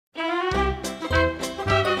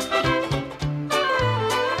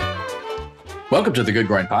Welcome to the Good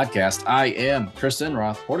Grind Podcast. I am Chris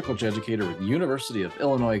Enroth, horticulture educator with University of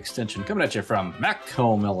Illinois Extension, coming at you from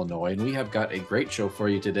Macomb, Illinois, and we have got a great show for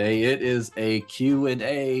you today. It is a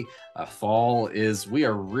Q&A. We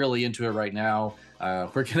are really into it right now.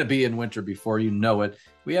 We're going to be in winter before you know it.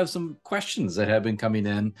 We have some questions that have been coming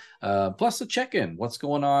in, plus a check-in. What's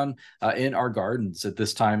going on in our gardens at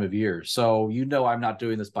this time of year? So I'm not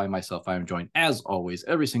doing this by myself. I'm joined, as always,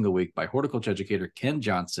 every single week by horticulture educator Ken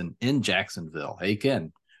Johnson in Jacksonville. Hey,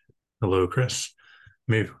 Ken. Hello, Chris.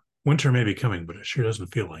 Winter may be coming, but it sure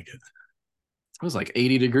doesn't feel like it. It was like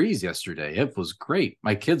 80 degrees yesterday. It was great.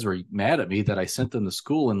 My kids were mad at me that I sent them to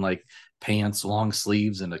school in like pants, long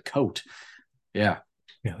sleeves, and a coat. Yeah,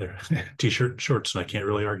 they're t-shirt, shorts, and I can't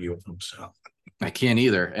really argue with them. So I can't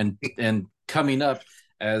either. And coming up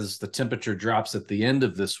as the temperature drops at the end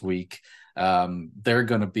of this week, they're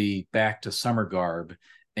going to be back to summer garb,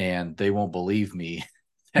 and they won't believe me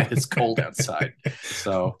that it's cold outside.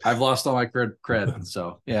 So I've lost all my cred.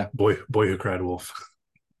 So yeah, boy who cried wolf.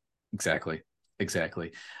 Exactly.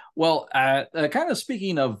 Well, kind of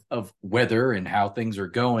speaking of weather and how things are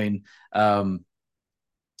going.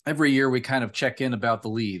 Every year we kind of check in about the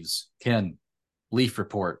leaves. Ken, leaf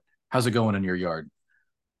report. How's it going in your yard?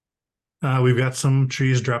 We've got some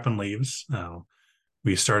trees dropping leaves.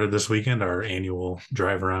 We started this weekend our annual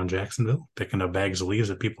drive around Jacksonville, picking up bags of leaves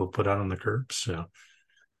that people have put out on the curbs. So I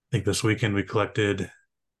think this weekend we collected,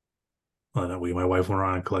 my wife went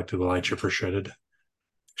around and collected what I chipper shredded.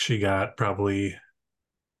 She got probably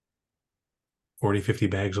 40, 50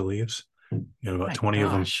 bags of leaves. About 20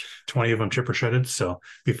 of them chipper shredded. So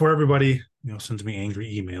before everybody, sends me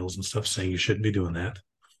angry emails and stuff saying you shouldn't be doing that,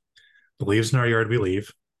 the leaves in our yard we leave,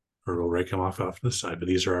 or we'll rake them off to the side. But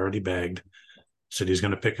these are already bagged. City's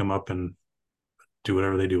going to pick them up and do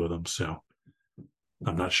whatever they do with them. So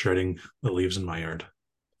I'm not shredding the leaves in my yard.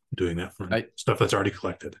 I'm doing that for stuff that's already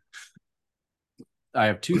collected. I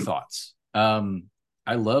have two thoughts.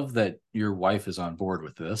 I love that your wife is on board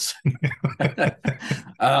with this.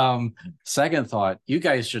 Second thought, you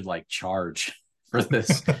guys should charge for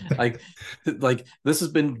this. like this has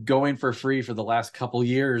been going for free for the last couple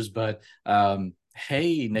years, but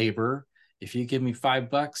hey neighbor, if you give me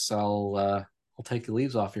 $5, I'll take the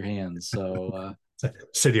leaves off your hands. So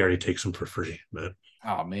city already takes them for free, but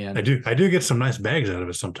oh man, I do get some nice bags out of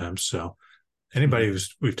it sometimes. So anybody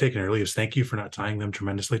we've taken their leaves, thank you for not tying them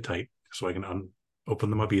tremendously tight so I can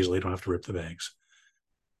open them up easily. Don't have to rip the bags.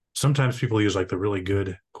 Sometimes people use the really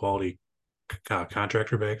good quality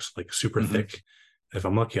contractor bags, super thick. If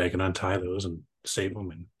I'm lucky, I can untie those and save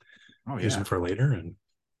them and use them for later. And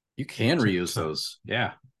you can reuse those.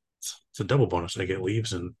 Yeah. It's a double bonus. I get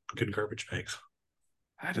leaves and good garbage bags.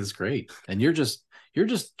 That is great. And you're just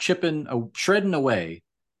shredding away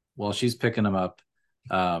while she's picking them up.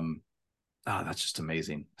 That's just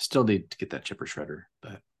amazing. I still need to get that chipper shredder,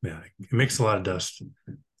 but yeah, it makes a lot of dust,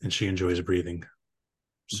 and she enjoys breathing.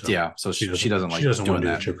 So she doesn't want to do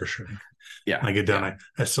the chipper shredding. Yeah, I get done.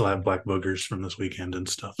 I still have black boogers from this weekend and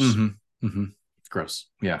stuff. So. Gross.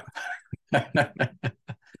 Yeah.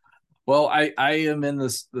 Well, I am in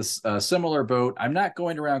this similar boat. I'm not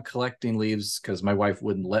going around collecting leaves because my wife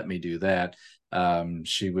wouldn't let me do that.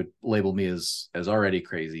 She would label me as already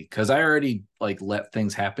crazy because I already let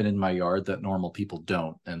things happen in my yard that normal people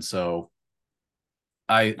don't, and so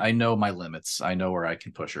I know my limits. I know where I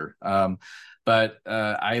can push her. But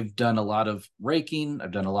I've done a lot of raking.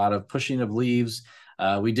 I've done a lot of pushing of leaves.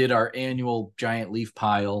 We did our annual giant leaf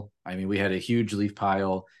pile. I mean, we had a huge leaf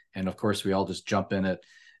pile, and of course, we all just jump in it.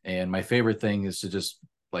 And my favorite thing is to just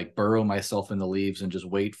burrow myself in the leaves and just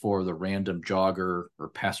wait for the random jogger or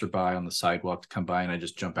passerby on the sidewalk to come by, and I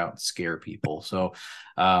just jump out and scare people. So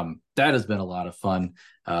that has been a lot of fun.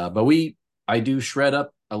 But I do shred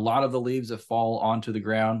up a lot of the leaves that fall onto the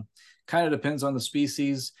ground. Kind of depends on the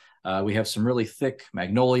species. We have some really thick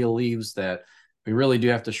magnolia leaves that we really do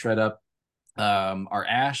have to shred up. Our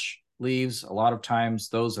ash leaves, a lot of times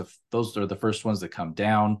those are the first ones that come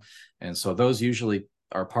down, and so those usually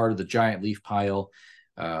are part of the giant leaf pile,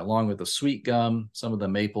 along with the sweet gum, some of the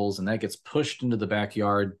maples, and that gets pushed into the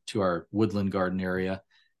backyard to our woodland garden area.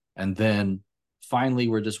 And then finally,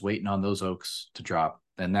 we're just waiting on those oaks to drop,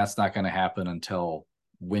 and that's not going to happen until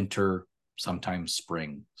winter, sometimes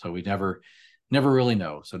spring. So we never really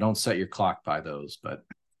know. So don't set your clock by those, but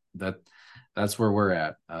that's where we're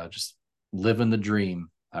at. Just living the dream,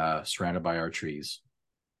 surrounded by our trees.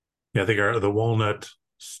 Yeah, I think the walnut.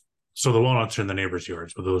 So the walnuts are in the neighbors'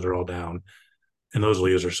 yards, but those are all down, and those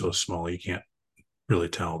leaves are so small you can't really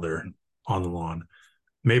tell they're on the lawn.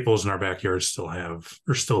 Maples in our backyard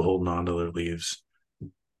are still holding on to their leaves.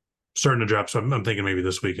 starting to drop. So I'm thinking maybe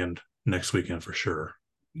this weekend, next weekend for sure.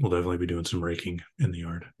 We'll definitely be doing some raking in the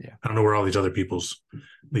yard. Yeah. I don't know where all these other people's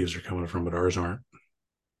leaves are coming from, but ours aren't.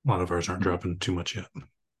 A lot of ours aren't dropping too much yet.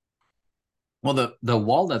 Well, the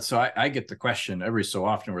walnuts. So I get the question every so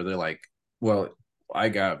often where they're like, "Well,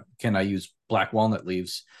 can I use black walnut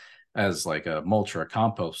leaves as like a mulch or a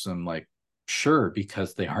compost?" And I'm like, "Sure,"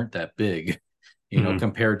 because they aren't that big,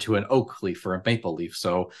 compared to an oak leaf or a maple leaf.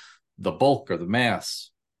 So the bulk or the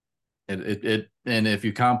mass, and if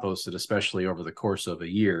you compost it, especially over the course of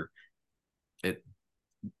a year, it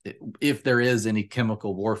if there is any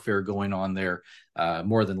chemical warfare going on there,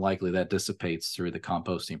 more than likely that dissipates through the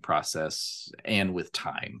composting process and with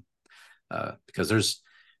time. Because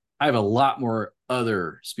I have a lot more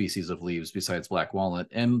other species of leaves besides black walnut,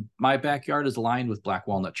 and my backyard is lined with black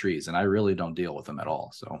walnut trees, and I really don't deal with them at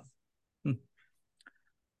all. So,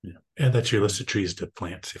 yeah. Add that to your list of trees to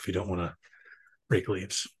plant if you don't want to rake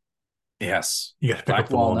leaves. yes, you got to pick up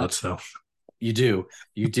the walnuts though. You do,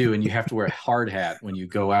 and you have to wear a hard hat when you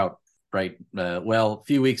go out. Right. Well, a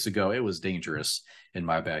few weeks ago, it was dangerous in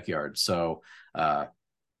my backyard. So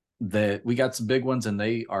we got some big ones, and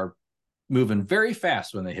they are moving very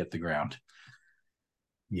fast when they hit the ground.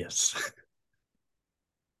 Yes.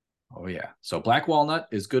 Oh, yeah. So black walnut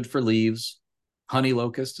is good for leaves. Honey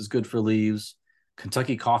locust is good for leaves.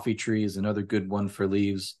 Kentucky coffee tree is another good one for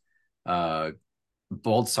leaves.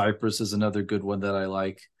 Bald cypress is another good one that I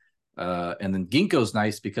like. And then ginkgo's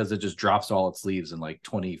nice because it just drops all its leaves in like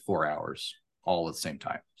 24 hours all at the same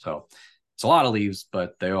time. So it's a lot of leaves,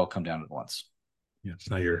 but they all come down at once. Yeah, it's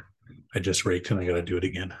not I just raked and I got to do it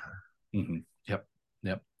again. Mm-hmm.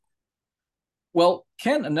 Yep. Well,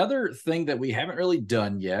 Ken, another thing that we haven't really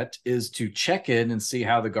done yet is to check in and see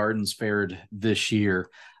how the garden's fared this year.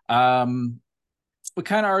 We kind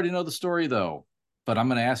of already know the story though, but I'm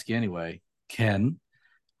going to ask you anyway. Ken,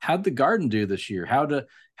 how'd the garden do this year? How'd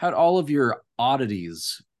all of your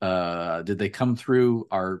oddities, did they come through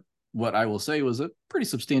what I will say was a pretty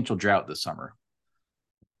substantial drought this summer?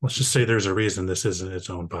 Let's just say there's a reason this isn't its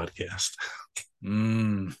own podcast.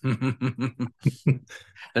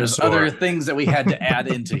 There's other things that we had to add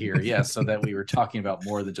into here, yes, so that we were talking about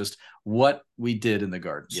more than just what we did in the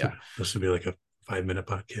garden. Yeah, this would be like a 5-minute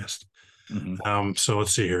podcast. Mm-hmm. So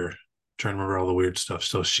let's see here. I'm trying to remember all the weird stuff.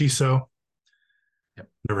 So shiso,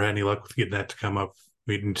 never had any luck with getting that to come up.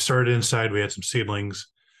 We started inside. We had some seedlings,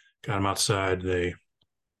 got them outside. They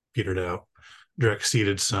petered out. Direct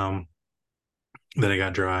seeded some. Then it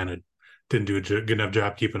got dry and it didn't do a good enough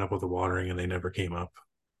job keeping up with the watering, and they never came up.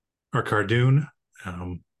 Our cardoon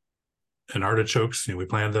and artichokes, we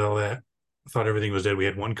planted all that. Thought everything was dead. We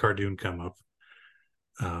had one cardoon come up.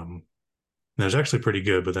 It was actually pretty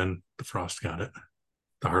good, but then the frost got it.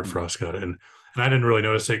 The hard frost got it, and I didn't really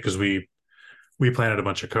notice it because we planted a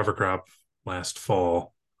bunch of cover crop last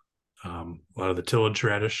fall. A lot of the tillage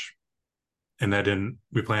radish, and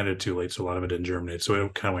we planted it too late, so a lot of it didn't germinate. So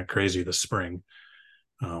it kind of went crazy this spring.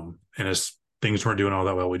 And as things weren't doing all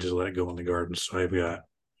that well, we just let it go in the garden. So I've got,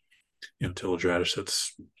 tillage radish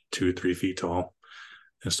that's 2-3 feet tall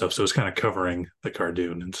and stuff. So it's kind of covering the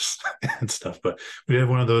cardoon and stuff. But we did have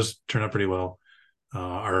one of those turn out pretty well.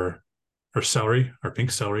 Our celery, our pink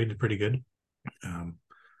celery, did pretty good.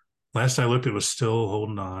 Last I looked, it was still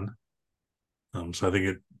holding on. So I think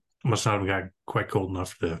it must not have got quite cold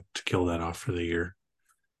enough to kill that off for the year.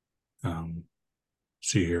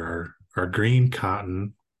 See here, our green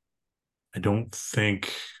cotton. I don't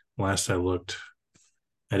think last I looked,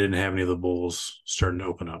 I didn't have any of the bolls starting to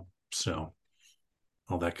open up. So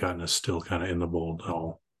all that cotton is still kind of in the bowl,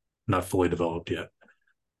 all not fully developed yet.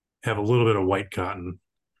 Have a little bit of white cotton,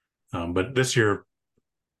 but this year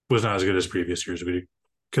was not as good as previous years.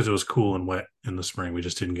 Because it was cool and wet in the spring, we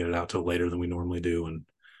just didn't get it out till later than we normally do, and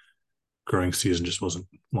growing season just wasn't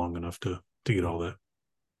long enough to get all that.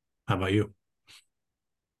 How about you?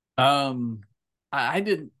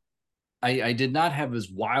 I did not have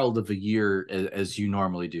as wild of a year as you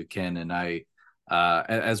normally do, Ken. And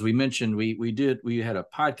as we mentioned, we had a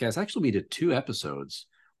podcast. Actually, we did 2 episodes,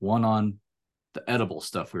 one on the edible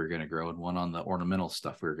stuff we were going to grow and one on the ornamental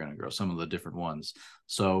stuff we were going to grow, some of the different ones.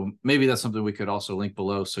 So maybe that's something we could also link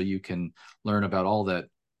below so you can learn about all that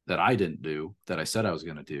I didn't do that I said I was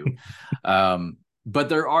going to do. But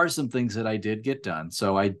there are some things that I did get done.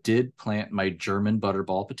 So I did plant my German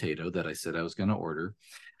butterball potato that I said I was going to order.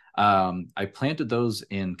 I planted those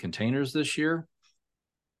in containers this year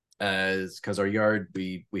because our yard,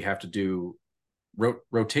 we have to do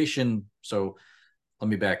rotation. So let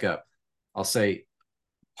me back up. I'll say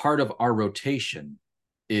part of our rotation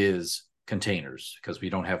is containers because we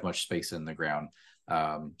don't have much space in the ground.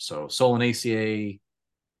 So Solanaceae,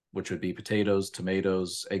 which would be potatoes,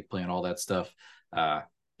 tomatoes, eggplant, all that stuff.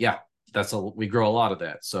 Yeah, we grow a lot of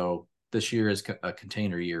that. So this year is a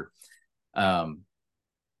container year.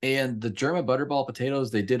 And the German butterball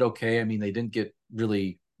potatoes, they did okay. I mean, they didn't get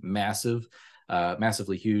really massively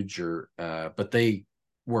huge, but they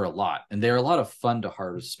were a lot, and they're a lot of fun to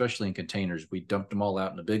harvest, especially in containers. We dumped them all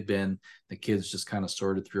out in a big bin. The kids just kind of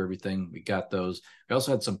sorted through everything. We got those. We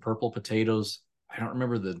also had some purple potatoes. I don't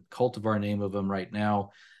remember the cultivar name of them right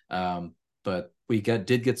now, but we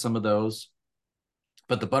did get some of those.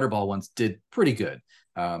 But the butterball ones did pretty good.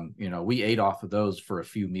 We ate off of those for a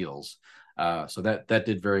few meals. So that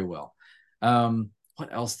did very well.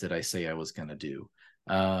 What else did I say I was going to do?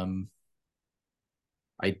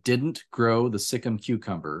 I didn't grow the Sikkim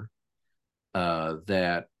cucumber.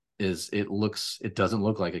 It doesn't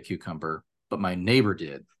look like a cucumber, but my neighbor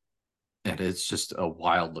did. And it's just a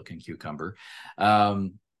wild looking cucumber.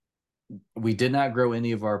 We did not grow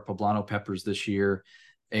any of our poblano peppers this year.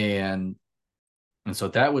 And so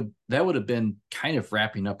that would have been kind of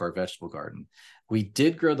wrapping up our vegetable garden. We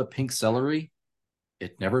did grow the pink celery.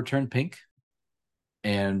 It never turned pink.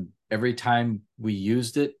 And every time we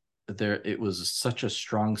used it, it was such a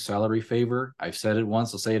strong celery flavor. I've said it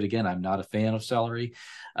once, I'll say it again. I'm not a fan of celery.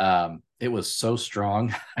 It was so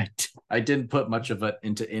strong. I didn't put much of it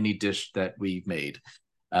into any dish that we made.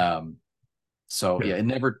 It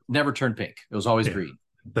never turned pink. It was always green.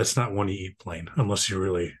 That's not one you eat plain unless you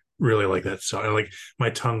really, really like that. So like my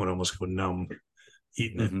tongue would almost go numb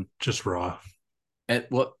eating it just raw. And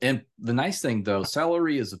the nice thing though,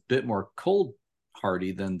 celery is a bit more cold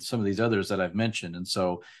hardy than some of these others that I've mentioned. And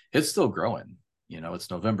so it's still growing.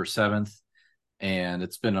 It's November 7th and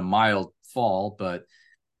it's been a mild fall, but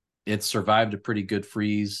it survived a pretty good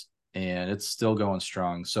freeze and it's still going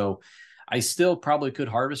strong. So I still probably could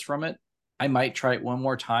harvest from it. I might try it one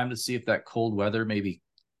more time to see if that cold weather maybe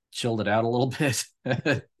chilled it out a little bit.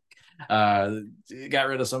 Got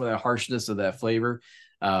rid of some of that harshness of that flavor.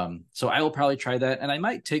 So I will probably try that. And I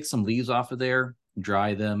might take some leaves off of there,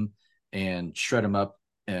 dry them, and shred them up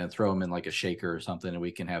and throw them in like a shaker or something, and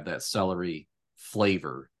we can have that celery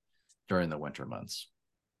flavor during the winter months.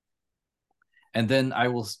 And then I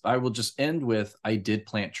will just end with, I did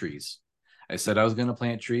plant trees. I said I was going to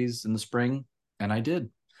plant trees in the spring, and I did.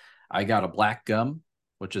 I got a black gum,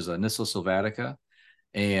 which is a Nyssa sylvatica,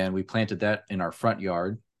 and we planted that in our front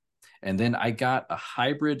yard. And then I got a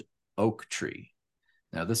hybrid oak tree.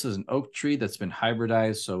 Now, this is an oak tree that's been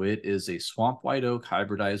hybridized. So it is a swamp white oak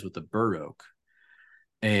hybridized with a bur oak.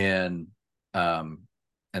 And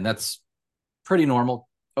that's pretty normal.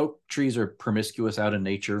 Oak trees are promiscuous out in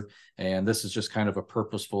nature. And this is just kind of a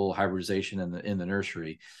purposeful hybridization in the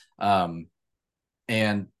nursery.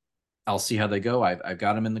 And I'll see how they go. I've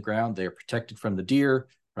got them in the ground. They're protected from the deer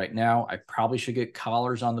right now. I probably should get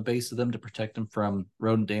collars on the base of them to protect them from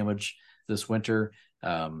rodent damage this winter.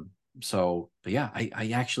 But yeah,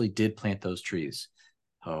 I actually did plant those trees.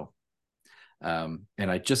 And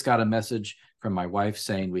I just got a message from my wife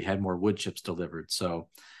saying we had more wood chips delivered. So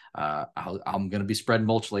I'm going to be spreading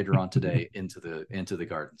mulch later on today into the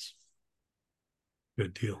gardens.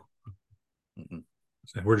 Good deal.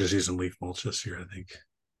 So we're just using leaf mulch this year, I think.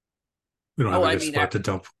 We don't have a good spot to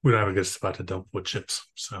dump. We don't have a good spot to dump wood chips.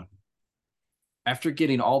 So after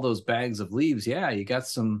getting all those bags of leaves, yeah, you got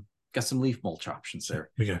some leaf mulch options there.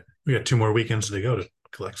 We got 2 more weekends to go to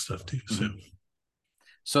collect stuff too.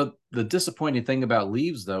 So the disappointing thing about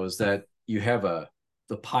leaves though is that you have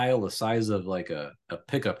the pile the size of like a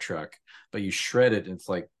pickup truck, but you shred it and it's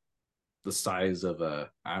like the size of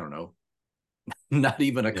I don't know, not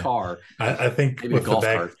even a car. I think with the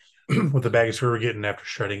cart. With the bags we were getting after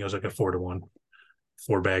shredding, it was like a 4-to-1.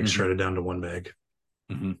 4 bags shredded down to 1 bag.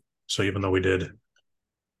 So even though we did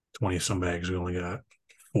 20 some bags, we only got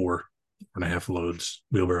 4.5 loads,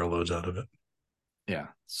 wheelbarrow loads out of it. Yeah.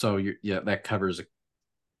 So that covers a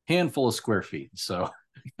handful of square feet. So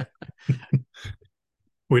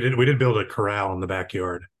we did build a corral in the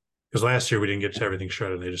backyard because last year we didn't get to everything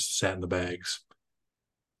shredded. They just sat in the bags.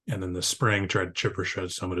 And then the spring tried to chipper shred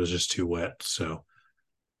some, it was just too wet. So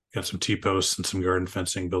got some T-posts and some garden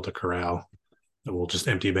fencing, built a corral that we'll just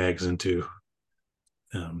empty bags into.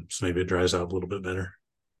 So maybe it dries out a little bit better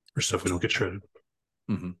for stuff we don't get shredded.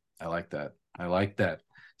 I like that.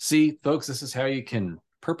 See, folks, this is how you can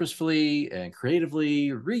purposefully and creatively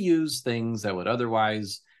reuse things that would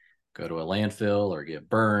otherwise go to a landfill or get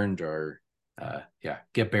burned or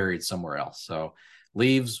get buried somewhere else. So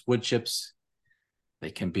leaves, wood chips,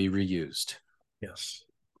 they can be reused. Yes.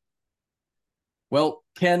 Well,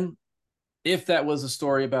 Ken, if that was a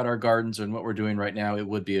story about our gardens and what we're doing right now, it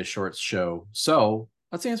would be a short show. So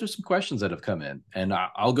let's answer some questions that have come in. And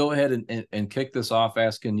I'll go ahead and kick this off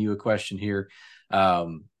asking you a question here.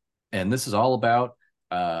 And this is all about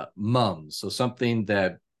mums. So something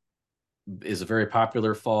that is a very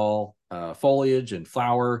popular fall foliage and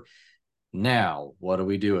flower. Now, what do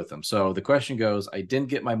we do with them? So the question goes, I didn't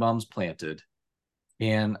get my mums planted.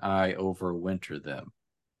 Can I overwinter them?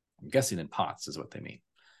 I'm guessing in pots is what they mean.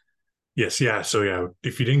 Yes, yeah. So yeah,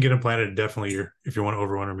 if you didn't get them planted, definitely if you want to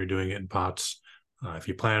overwinter them, you're doing it in pots. If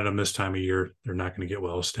you planted them this time of year, they're not going to get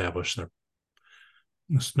well established. I'm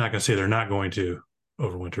not going to say they're not going to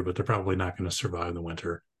overwinter, but they're probably not going to survive the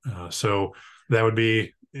winter. So that would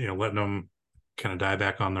be, letting them kind of die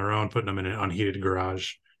back on their own, putting them in an unheated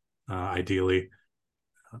garage, ideally.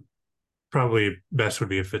 Probably best would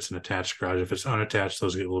be if it's an attached garage. If it's unattached,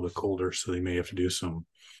 those get a little bit colder, so they may have to do some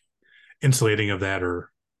insulating of that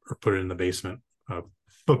or put it in the basement,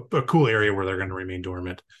 a cool area where they're going to remain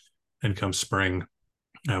dormant. And come spring,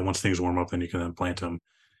 once things warm up, then you can then plant them,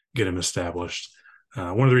 get them established.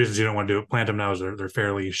 One of the reasons you don't want to plant them now is they're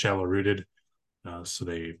fairly shallow rooted, so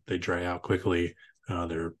they dry out quickly.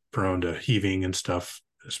 They're prone to heaving and stuff,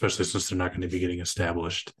 especially since they're not going to be getting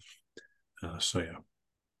established. So yeah,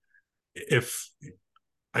 if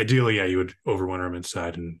ideally, yeah, you would overwinter them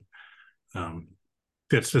inside, and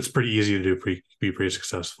it's pretty easy to do. Be pretty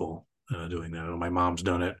successful doing that. I know my mom's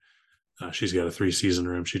done it. She's got a 3-season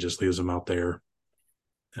room. She just leaves them out there,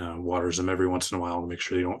 waters them every once in a while to make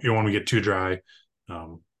sure you don't want to get too dry.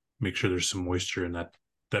 Make sure there's some moisture in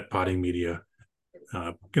that potting media,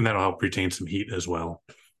 and that'll help retain some heat as well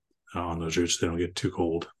on those roots. So they don't get too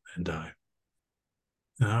cold and die.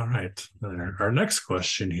 All right. Our next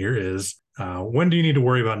question here is, when do you need to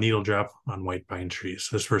worry about needle drop on white pine trees?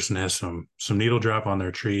 This person has some needle drop on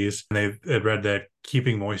their trees. And they've read that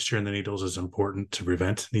keeping moisture in the needles is important to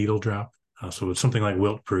prevent needle drop. So would something like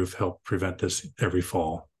wilt proof help prevent this every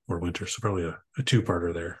fall or winter? So probably a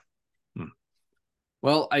two-parter there.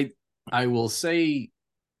 Well, I will say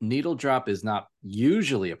needle drop is not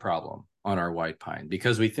usually a problem on our white pine,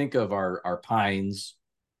 because we think of our pines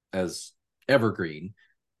as evergreen,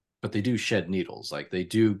 but they do shed needles. Like they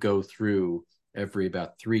do go through every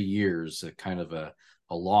about 3 years, a kind of a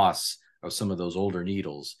loss of some of those older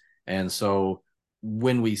needles. And so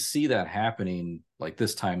when we see that happening like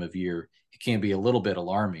this time of year, it can be a little bit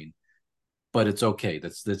alarming, but it's okay.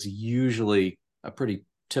 That's usually a pretty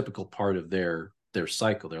typical part of their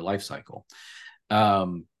cycle, their life cycle.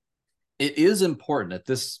 It is important at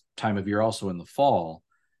this time of year, also in the fall,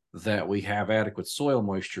 that we have adequate soil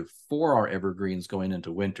moisture for our evergreens going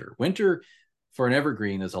into winter. Winter for an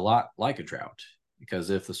evergreen is a lot like a drought, because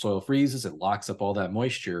if the soil freezes, it locks up all that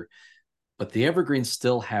moisture. But the evergreens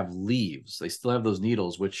still have leaves. They still have those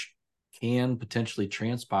needles, which can potentially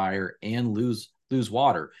transpire and lose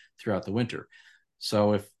water throughout the winter.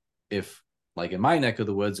 So if like in my neck of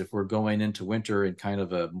the woods, if we're going into winter in kind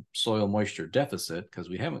of a soil moisture deficit, because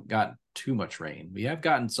we haven't gotten too much rain, we have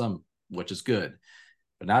gotten some, which is good,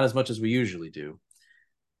 but not as much as we usually do.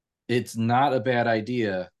 It's not a bad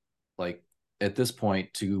idea, like at this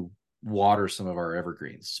point, to water some of our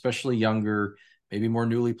evergreens, especially younger, maybe more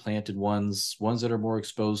newly planted ones that are more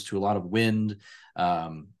exposed to a lot of wind,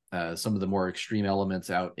 some of the more extreme elements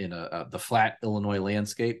out in the flat Illinois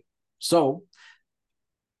landscape. So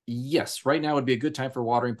yes, right now would be a good time for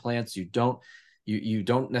watering plants. You don't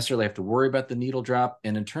necessarily have to worry about the needle drop.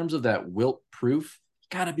 And in terms of that wilt proof,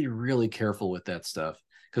 you got to be really careful with that stuff,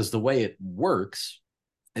 because the way it works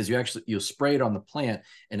is you spray it on the plant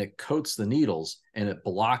and it coats the needles and it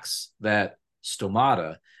blocks that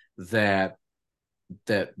stomata that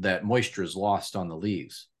moisture is lost on the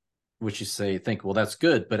leaves, which you think, well, that's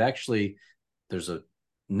good, but actually there's a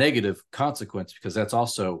negative consequence, because that's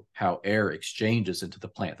also how air exchanges into the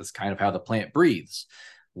plant. That's kind of how the plant breathes.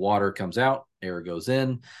 Water comes out, air goes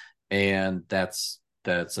in, and that's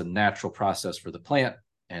a natural process for the plant.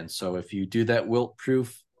 And so if you do that wilt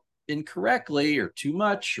proof incorrectly, or too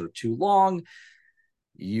much or too long,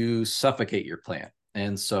 you suffocate your plant.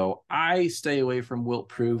 And so I stay away from wilt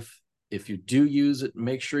proof. If you do use it,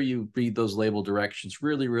 make sure you read those label directions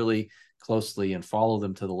really, really closely and follow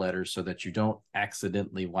them to the letter, so that you don't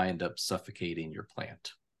accidentally wind up suffocating your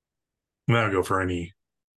plant. I'll go for any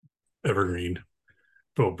evergreen.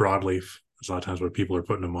 Well, broadleaf is a lot of times what people are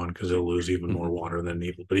putting them on, because they'll lose even more water than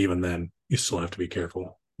needle. But even then, you still have to be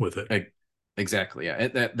careful with it. Exactly.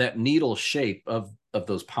 Yeah. That needle shape of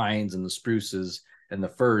those pines and the spruces and the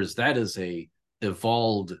firs, that is a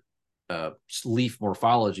evolved leaf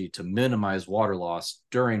morphology to minimize water loss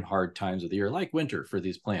during hard times of the year, like winter, for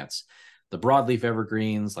these plants. The broadleaf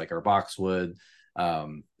evergreens, like our boxwood,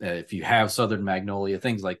 if you have southern magnolia,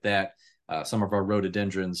 things like that, some of our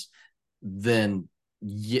rhododendrons, then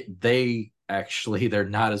they're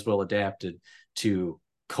not as well adapted to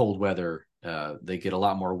cold weather. They get a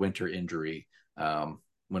lot more winter injury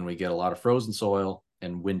when we get a lot of frozen soil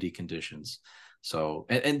and windy conditions. So,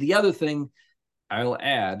 and the other thing I'll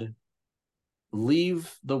add,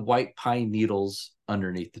 leave the white pine needles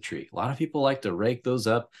underneath the tree. A lot of people like to rake those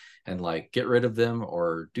up and like get rid of them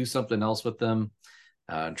or do something else with them.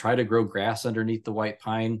 Try to grow grass underneath the white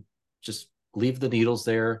pine. Just leave the needles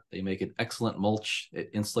there. They make an excellent mulch.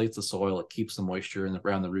 It insulates the soil. It keeps the moisture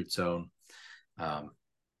around the root zone.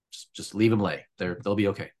 Just leave them lay. They'll be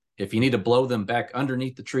okay. If you need to blow them back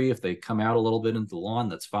underneath the tree, if they come out a little bit into the lawn,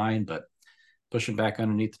 that's fine. But push them back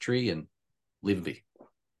underneath the tree and leave them be.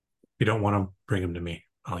 You don't want them, bring them to me.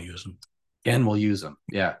 I'll use them. And we'll use them.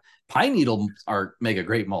 Yeah. Pine needle make a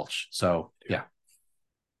great mulch. So yeah.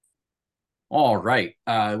 All right.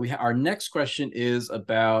 Our next question is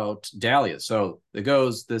about dahlias. So it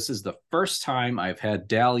goes, this is the first time I've had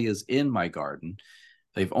dahlias in my garden.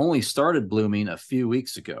 They've only started blooming a few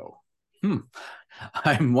weeks ago.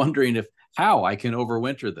 I'm wondering how I can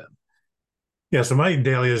overwinter them. Yeah, so my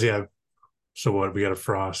dahlias, yeah. So what, we got a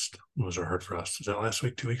frost. What was our hard frost? Was that last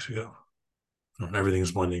week, 2 weeks ago?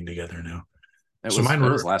 Everything's blending together now. Mine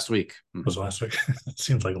was last week. Was last week? It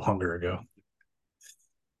seems like longer ago.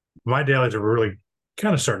 My dahlias are really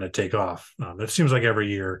kind of starting to take off. It seems like every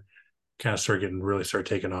year kind of start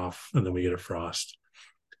taking off, and then we get a frost.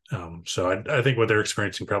 So I think what they're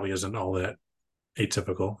experiencing probably isn't all that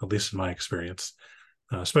atypical, at least in my experience,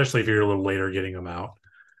 especially if you're a little later getting them out.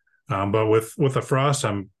 But with the frost,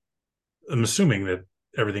 I'm assuming that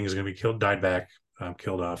everything is going to be killed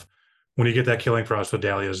off. When you get that killing frost with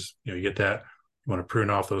dahlias, you get that, you want to prune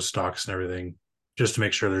off those stalks and everything just to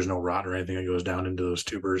make sure there's no rot or anything that goes down into those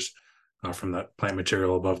tubers from that plant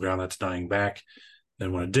material above ground that's dying back.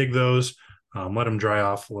 Then want to dig those, let them dry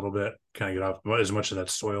off a little bit, kind of get off as much of that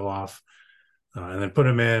soil off, and then put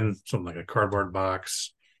them in something like a cardboard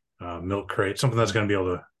box, milk crate, something that's going to be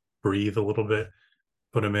able to breathe a little bit.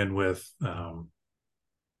 Put them in with, drawing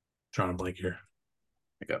a blank here.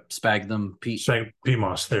 Like a sphagnum peat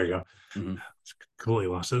moss. There you go. Mm-hmm.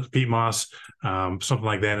 Completely lost it. Peat moss, something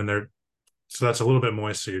like that in there. So that's a little bit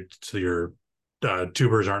moist, so your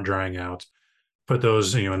tubers aren't drying out. Put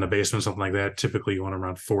those, in the basement, something like that. Typically, you want them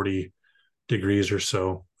around 40 degrees or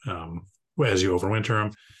so as you overwinter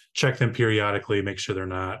them. Check them periodically. Make sure they're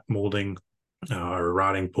not molding or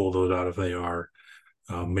rotting. Pull those out if they are.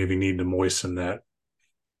 Maybe need to moisten that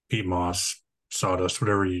peat moss, sawdust,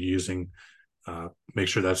 whatever you're using. Make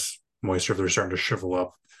sure that's moisture. If they're starting to shrivel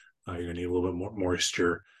up, you're going to need a little bit more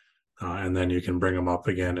moisture. And then you can bring them up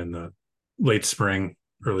again in the late spring,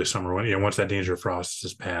 early summer. Once that danger of frost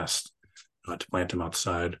is past, to plant them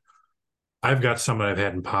outside. I've got some that I've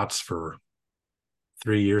had in pots for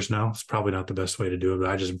 3 years now. It's probably not the best way to do it, but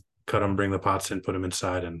I just cut them, bring the pots in, put them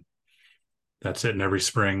inside, and that's it. And every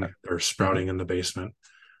spring they're sprouting in the basement.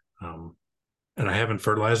 And I haven't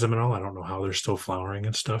fertilized them at all. I don't know how they're still flowering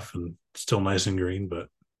and stuff and still nice and green, but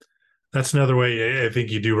that's another way. I think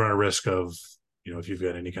you do run a risk of, if you've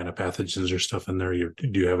got any kind of pathogens or stuff in there, you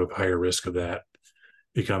do have a higher risk of that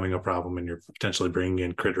becoming a problem, and you're potentially bringing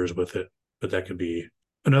in critters with it. But that could be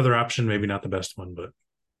another option, maybe not the best one, but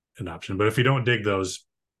an option. But if you don't dig those,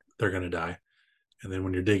 they're going to die. And then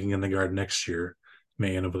when you're digging in the garden next year, you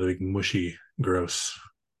may end up with a big mushy, gross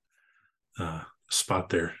spot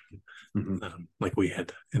there. Like we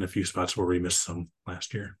had in a few spots where we missed some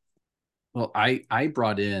last year. Well, I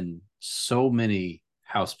brought in so many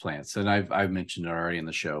houseplants, and I've mentioned it already in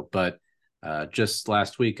the show, but just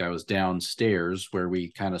last week I was downstairs where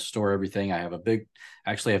we kind of store everything. I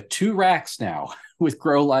have 2 racks now with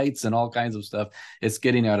grow lights and all kinds of stuff. It's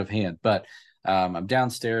getting out of hand, but I'm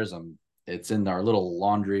downstairs. It's in our little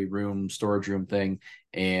laundry room, storage room thing,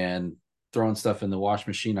 and throwing stuff in the wash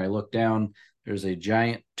machine. I look down, there's a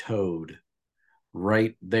giant toad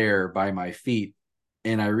right there by my feet.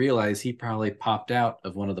 And I realized he probably popped out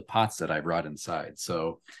of one of the pots that I brought inside.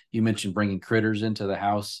 So you mentioned bringing critters into the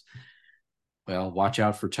house. Well, watch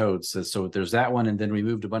out for toads. So there's that one. And then we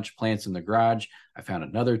moved a bunch of plants in the garage. I found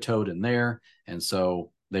another toad in there. And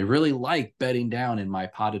so they really like bedding down in my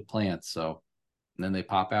potted plants. So and then they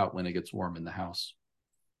pop out when it gets warm in the house.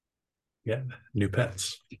 Yeah. New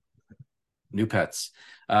pets.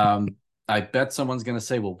 I bet someone's going to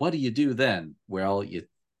say, well, what do you do then? Well, you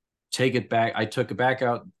take it back. I took it back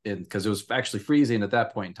out because it was actually freezing at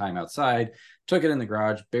that point in time outside, took it in the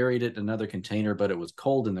garage, buried it in another container, but it was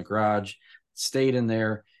cold in the garage, stayed in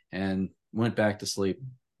there and went back to sleep,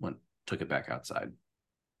 took it back outside.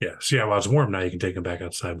 Yeah. So while it's warm now, you can take them back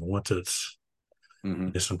outside. But once it's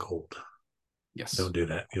nice and cold. Yes. Don't do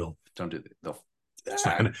that. Don't do that. It's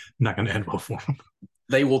not gonna end well for them.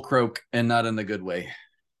 They will croak, and not in the good way.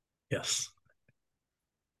 Yes.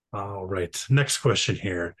 All right. Next question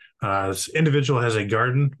here. This individual has a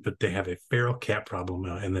garden, but they have a feral cat problem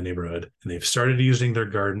in the neighborhood, and they've started using their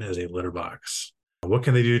garden as a litter box. What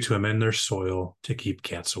can they do to amend their soil to keep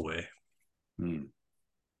cats away?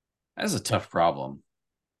 That's a tough problem.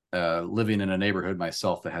 Living in a neighborhood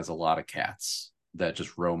myself that has a lot of cats that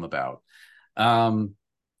just roam about.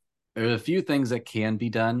 There are a few things that can be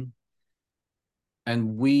done,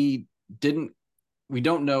 and we don't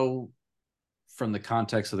know from the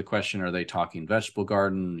context of the question, are they talking vegetable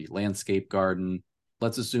garden, landscape garden?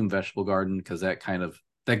 Let's assume vegetable garden, because that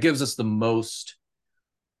gives us the most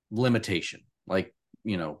limitation, like,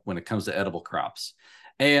 when it comes to edible crops.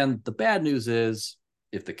 And the bad news is,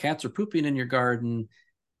 if the cats are pooping in your garden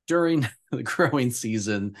during the growing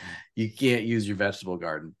season, you can't use your vegetable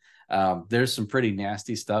garden. There's some pretty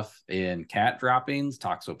nasty stuff in cat droppings,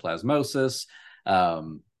 toxoplasmosis,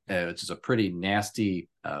 which is a pretty nasty,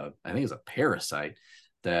 I think it's a parasite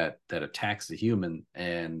that attacks the human,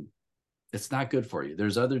 and it's not good for you.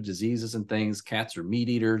 There's other diseases and things. Cats are meat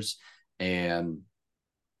eaters, and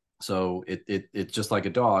so it's just like a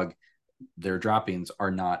dog. Their droppings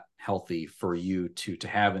are not healthy for you to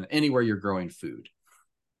have in anywhere you're growing food.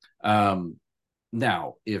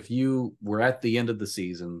 Now, if you were at the end of the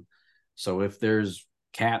season, so if there's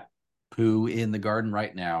cat poo in the garden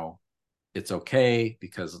right now, it's okay,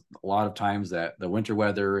 because a lot of times that the winter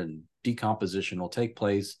weather and decomposition will take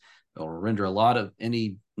place. It'll render a lot of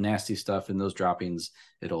any nasty stuff in those droppings.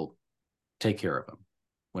 It'll take care of them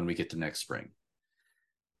when we get to next spring.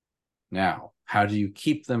 Now, how do you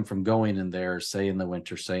keep them from going in there, say in the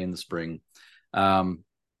winter, say in the spring?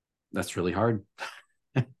 That's really hard.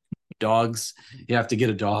 Dogs, you have to get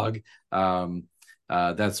a dog.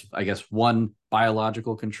 That's, I guess, one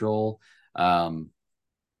biological control.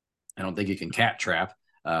 I don't think you can cat trap,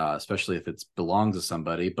 especially if it belongs to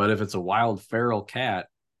somebody. But if it's a wild feral cat,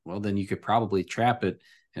 well, then you could probably trap it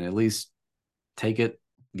and at least take it,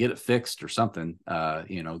 get it fixed or something.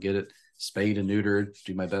 Get it spayed and neutered.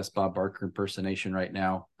 Do my best Bob Barker impersonation right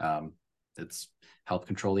now. It's help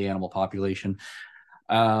control the animal population.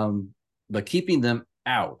 But keeping them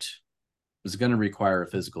out is going to require a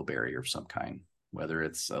physical barrier of some kind, whether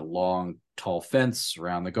it's a long, tall fence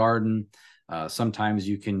around the garden. Sometimes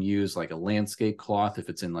you can use like a landscape cloth if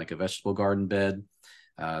it's in like a vegetable garden bed.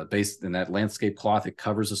 Based in that landscape cloth, it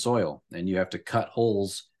covers the soil, and you have to cut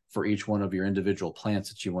holes for each one of your individual plants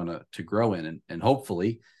that you want to grow in. And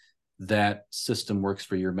hopefully that system works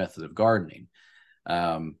for your method of gardening.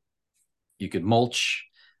 You could mulch.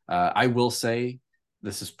 I will say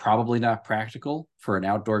this is probably not practical for an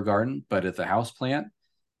outdoor garden, but at the house plant,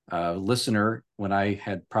 listener, when I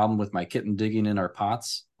had problem with my kitten digging in our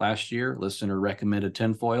pots last year, listener recommended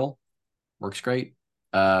tinfoil. Works great.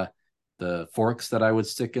 The forks that I would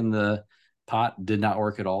stick in the pot did not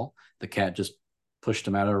work at all. The cat just pushed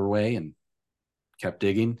them out of her way and kept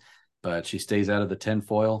digging, but she stays out of the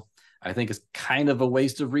tinfoil. I think it's kind of a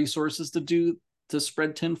waste of resources to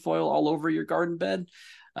spread tinfoil all over your garden bed.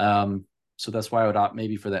 So that's why I would opt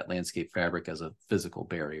maybe for that landscape fabric as a physical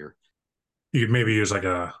barrier. You could maybe use like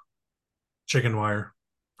a chicken wire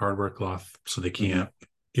hardware cloth so they can't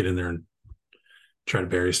get in there and try to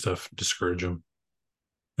bury stuff, discourage them.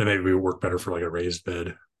 And maybe it would work better for like a raised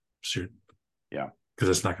bed. So, yeah, because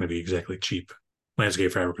it's not going to be exactly cheap.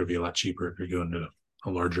 Landscape fabric would be a lot cheaper if you're going to a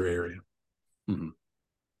larger area.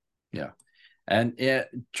 Yeah. And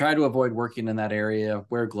try to avoid working in that area.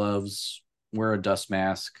 Wear gloves, wear a dust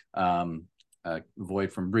mask,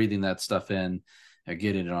 avoid from breathing that stuff in,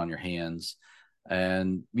 getting it on your hands.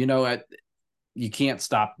 And, you can't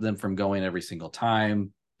stop them from going every single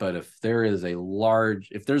time. But if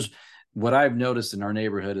there's what I've noticed in our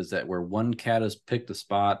neighborhood is that where one cat has picked a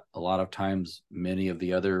spot, a lot of times many of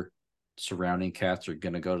the other surrounding cats are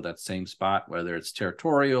going to go to that same spot, whether it's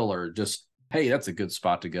territorial or just, hey, that's a good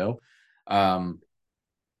spot to go.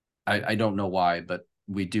 I don't know why, but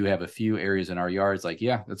we do have a few areas in our yards like,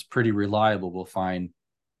 yeah, that's pretty reliable. We'll find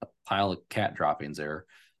a pile of cat droppings there.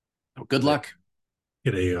 Oh, good luck.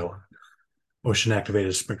 Get a ocean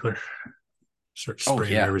activated sprinkler. Start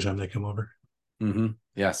spraying every time they come over.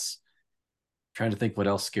 Yes. Trying to think what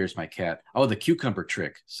else scares my cat. Oh, the cucumber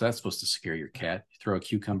trick. So that's supposed to scare your cat. You throw a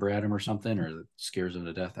cucumber at him or something, or it scares him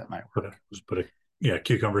to death. That might work. Put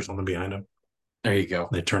cucumbers on them behind him. There you go.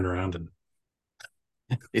 They turn around and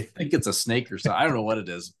they think it's a snake or something. I don't know what it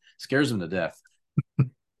is. Scares them to death.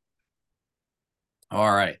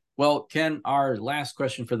 All right. Well, Ken, our last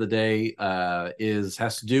question for the day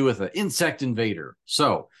has to do with an insect invader.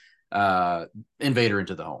 So invader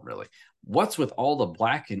into the home, really. What's with all the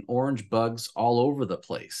black and orange bugs all over the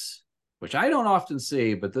place? Which I don't often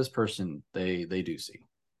see, but this person, they do see.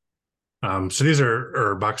 So these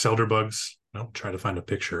are box elder bugs. I'll try to find a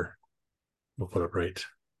picture. We'll put it right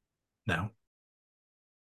now.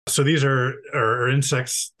 So these are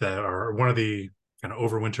insects that are one of the kind of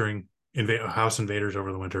overwintering house invaders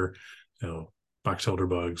over the winter. Box elder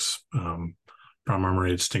bugs, brown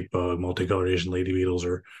marmorated stink bug, multicolored Asian lady beetles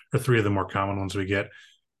are three of the more common ones we get.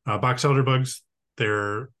 Box elder bugs,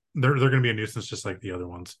 they're going to be a nuisance just like the other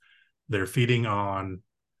ones. They're feeding on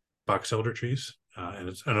box elder trees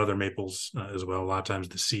and other maples as well. A lot of times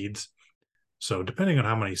the seeds. So depending on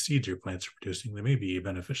how many seeds your plants are producing, they may be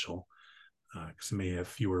beneficial because they may have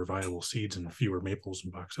fewer viable seeds and fewer maples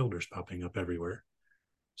and box elders popping up everywhere.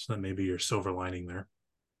 So that may be your silver lining there.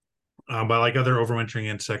 But like other overwintering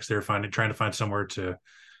insects, they're trying to find somewhere to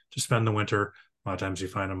spend the winter. A lot of times you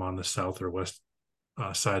find them on the south or west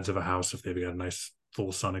sides of a house if they've got a nice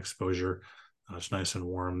full sun exposure. It's nice and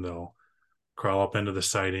warm. They'll crawl up into the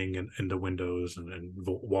siding and into windows and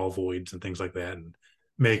wall voids and things like that, and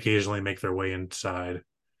may occasionally make their way inside,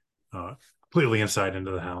 completely inside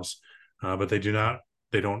into the house. But they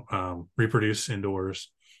don't reproduce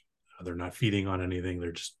indoors. They're not feeding on anything.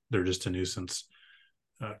 They're just a nuisance.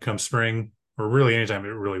 Come spring, or really anytime it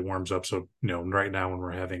really warms up. So, right now when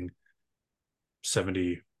we're having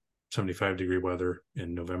 70, 75 degree weather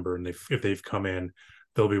in November, and if they've come in,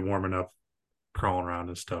 they'll be warming up, crawling around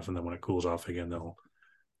and stuff. And then when it cools off again, they'll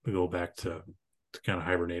go back to kind of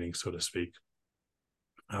hibernating, so to speak.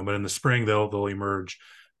 But in the spring, they'll emerge.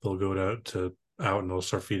 They'll go to out and they'll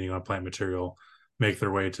start feeding on plant material, make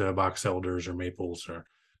their way to box elders or maples or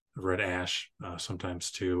red ash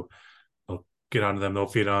sometimes too. They'll get onto them. They'll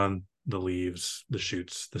feed on the leaves, the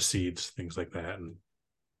shoots, the seeds, things like that. And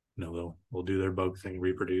they'll do their bug thing,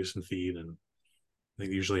 reproduce and feed. And they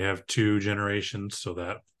usually have 2 generations, so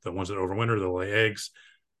that the ones that overwinter, they'll lay eggs.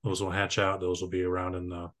 Those will hatch out. Those will be around in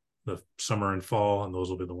the summer and fall, and those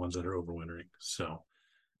will be the ones that are overwintering. So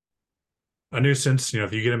a nuisance,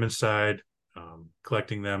 if you get them inside,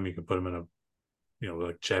 collecting them, you can put them in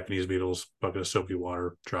like Japanese beetles, bucket of soapy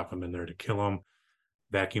water, drop them in there to kill them,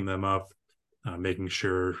 vacuum them up, making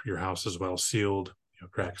sure your house is well sealed,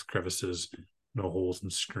 cracks, crevices, no holes in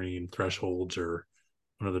screen, thresholds, or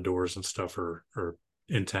one of the doors and stuff are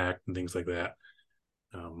intact and things like that.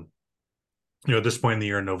 At this point in the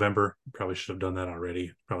year in November, probably should have done that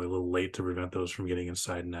already. Probably a little late to prevent those from getting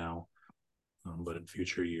inside now, but in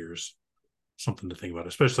future years, something to think about,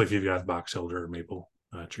 especially if you've got box elder or maple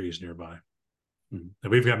trees nearby. Mm-hmm.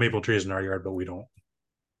 We've got maple trees in our yard, but we don't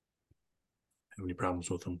have any problems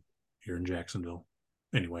with them here in Jacksonville.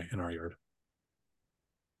 Anyway, in our yard.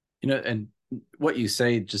 And what you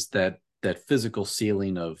say, just that physical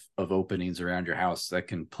sealing of openings around your house, that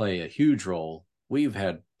can play a huge role. We've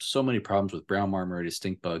had so many problems with brown marmorated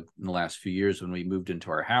stink bug in the last few years when we moved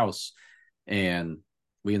into our house, and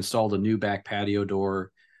we installed a new back patio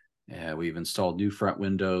door. We've installed new front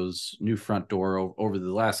windows, new front door over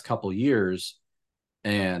the last couple years.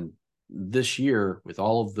 And this year, with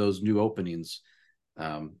all of those new openings,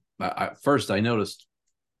 first I noticed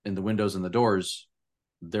in the windows and the doors,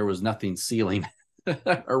 there was nothing sealing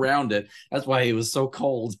around it. That's why it was so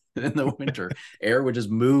cold in the winter. Air would just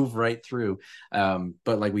move right through.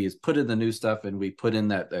 But like we put in the new stuff and we put in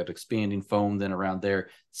that expanding foam then around there,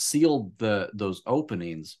 sealed those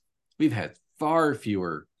openings. We've had far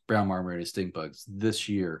fewer brown marmorated stink bugs this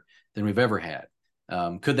year than we've ever had.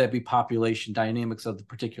 Could that be population dynamics of the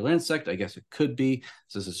particular insect? I guess it could be.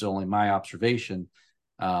 This is only my observation.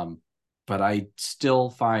 But I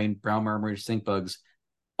still find brown marmorated stink bugs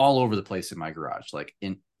all over the place in my garage, like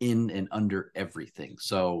in and under everything.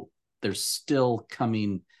 So they're still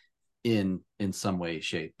coming in some way,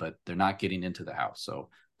 shape, but they're not getting into the house. So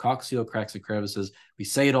caulk seal, cracks and crevices, we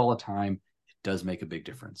say it all the time. It does make a big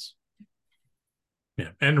difference.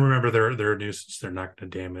 Yeah, and remember, they're a nuisance. They're not going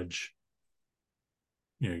to damage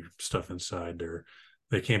your stuff inside.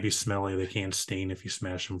 They can't be smelly. They can't stain if you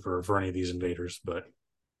smash them for any of these invaders, but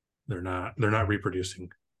they're not reproducing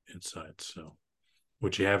inside. So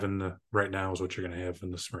what you have right now is what you're going to have in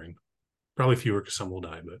the spring. Probably fewer because some will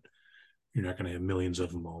die, but you're not going to have millions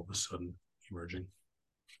of them all of a sudden emerging.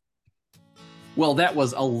 Well, that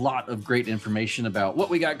was a lot of great information about what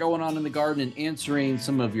we got going on in the garden and answering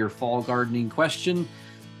some of your fall gardening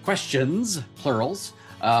questions, plurals.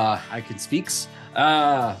 I can speaks.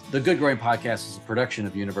 The Good Growing Podcast is a production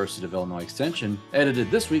of University of Illinois Extension, edited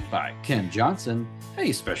this week by Ken Johnson.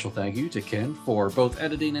 A special thank you to Ken for both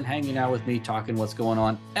editing and hanging out with me, talking what's going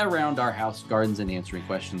on around our house, gardens, and answering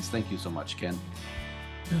questions. Thank you so much, Ken.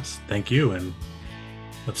 Yes, thank you, and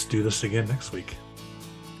let's do this again next week.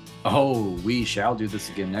 Oh, we shall do this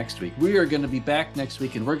again next week. We are going to be back next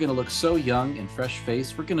week, and we're going to look so young and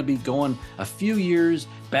fresh-faced. We're going to be going a few years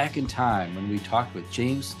back in time when we talked with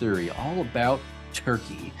James Thury all about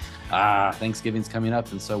turkey. Thanksgiving's coming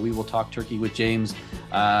up, and so we will talk turkey with James,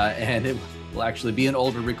 and it will actually be an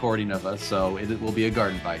older recording of us, so it will be a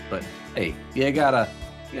garden bite. But hey, you gotta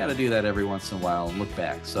do that every once in a while and look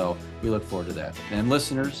back. So we look forward to that. And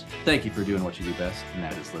listeners, thank you for doing what you do best, and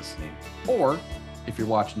that is listening. Or if you're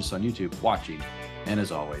watching this on YouTube, watching. And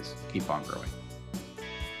as always, keep on growing.